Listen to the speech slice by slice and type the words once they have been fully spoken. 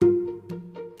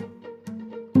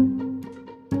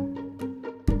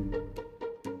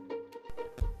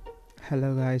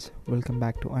Hello, guys, welcome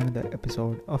back to another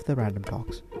episode of the Random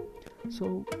Talks.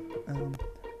 So, um,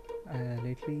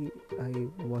 lately I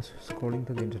was scrolling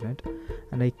through the internet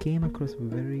and I came across a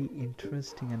very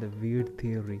interesting and a weird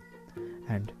theory,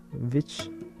 and which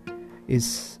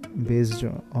is based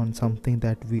on something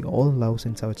that we all love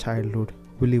since our childhood,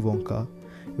 Willy Wonka.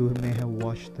 You may have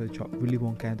watched the Willy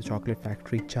Wonka and the Chocolate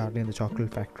Factory, Charlie and the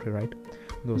Chocolate Factory, right?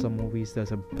 Those are movies.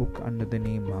 There's a book under the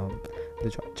name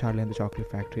Charlie and the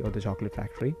Chocolate Factory or the Chocolate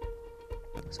Factory.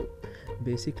 So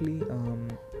basically,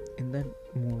 in that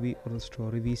movie or the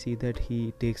story, we see that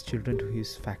he takes children to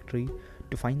his factory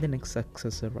to find the next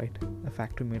successor, right? A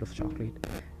factory made of chocolate,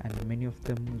 and many of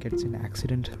them gets in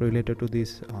accident related to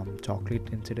these chocolate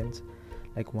incidents.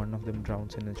 Like one of them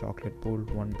drowns in a chocolate pool,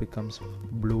 one becomes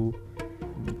blue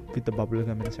with the bubble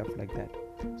gum and stuff like that.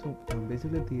 So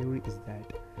basically the theory is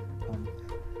that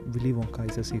Willy Wonka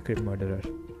is a secret murderer.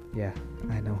 Yeah,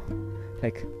 I know.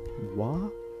 Like,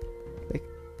 what? Like,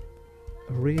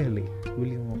 really?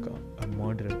 Willy Wonka, a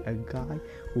murderer, a guy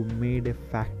who made a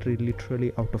factory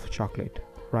literally out of chocolate,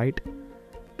 right?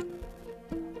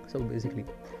 So basically,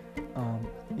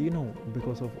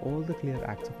 because of all the clear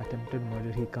acts of attempted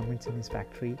murder he commits in his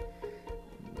factory,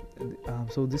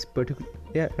 so this particular,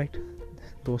 yeah, right,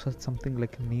 those are something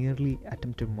like nearly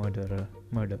attempted murder,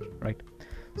 right?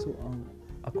 So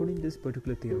according to this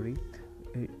particular theory,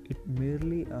 it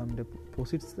merely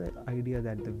posits the idea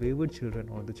that the wayward children,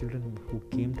 or the children who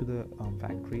came to the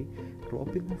factory,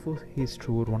 dropping off of his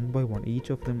store one by one, each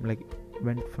of them like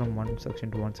went from one section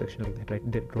to one section like that,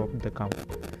 right? They dropped the count.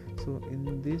 So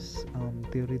in this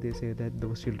theory, they say that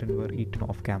those children were eaten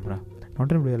off camera,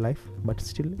 not in real life, but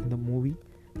still in the movie,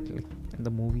 like in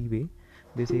the movie way,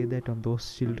 they say that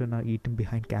those children are eaten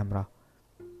behind camera.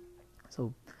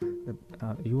 So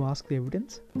you ask the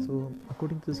evidence. So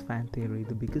according to this fan theory,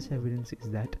 the biggest evidence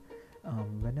is that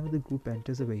whenever the group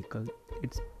enters a vehicle,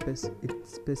 it's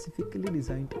specifically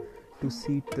designed to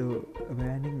seat the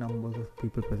varying numbers of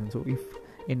people present. So if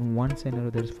in one scenario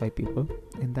there is 5 people,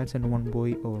 in that scenario one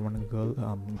boy or one girl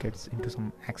gets into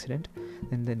some accident,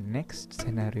 then the next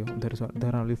scenario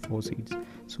there are only 4 seats.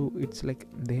 So it's like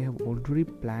they have already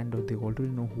planned, or they already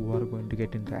know who are going to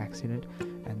get into accident,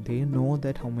 and they know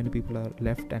that how many people are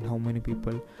left and how many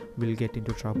people will get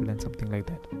into trouble and something like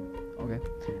that. Okay,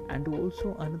 and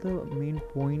also another main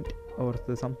point, or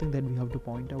something that we have to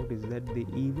point out, is that they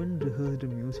even rehearsed a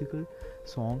musical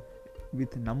song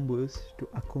with numbers to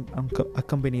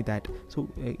accompany that. So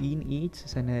in each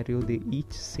scenario they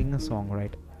each sing a song,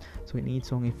 right? So in each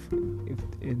song,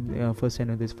 if in first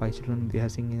scenario there's 5 children, they are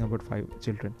singing about 5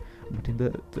 children, but in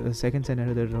the second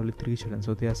scenario there are only 3 children,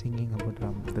 so they are singing about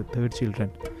the third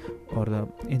children, or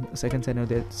in the second scenario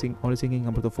they're only singing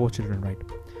about the 4 children, right?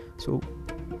 So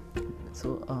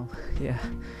yeah,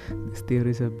 this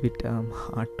theory is a bit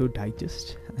hard to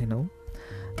digest, I know,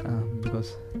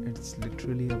 because it's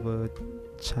literally our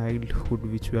childhood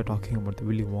which we are talking about, the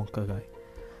Willy Wonka guy,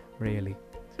 really.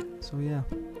 So yeah,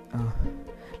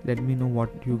 let me know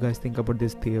what you guys think about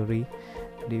this theory,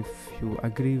 and if you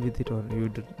agree with it or you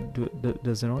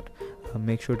does not,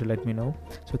 make sure to let me know.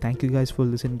 So thank you guys for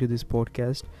listening to this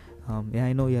podcast.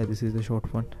 I know this is a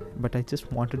short one, but I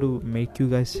just wanted to make you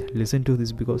guys listen to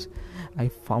this because I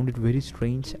found it very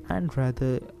strange and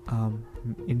rather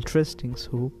interesting.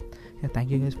 So thank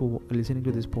you guys for listening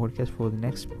to this podcast. For the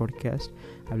next podcast,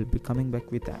 I will be coming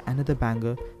back with another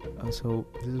banger. So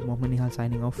this is Mohammed Nihal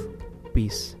signing off.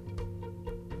 Peace.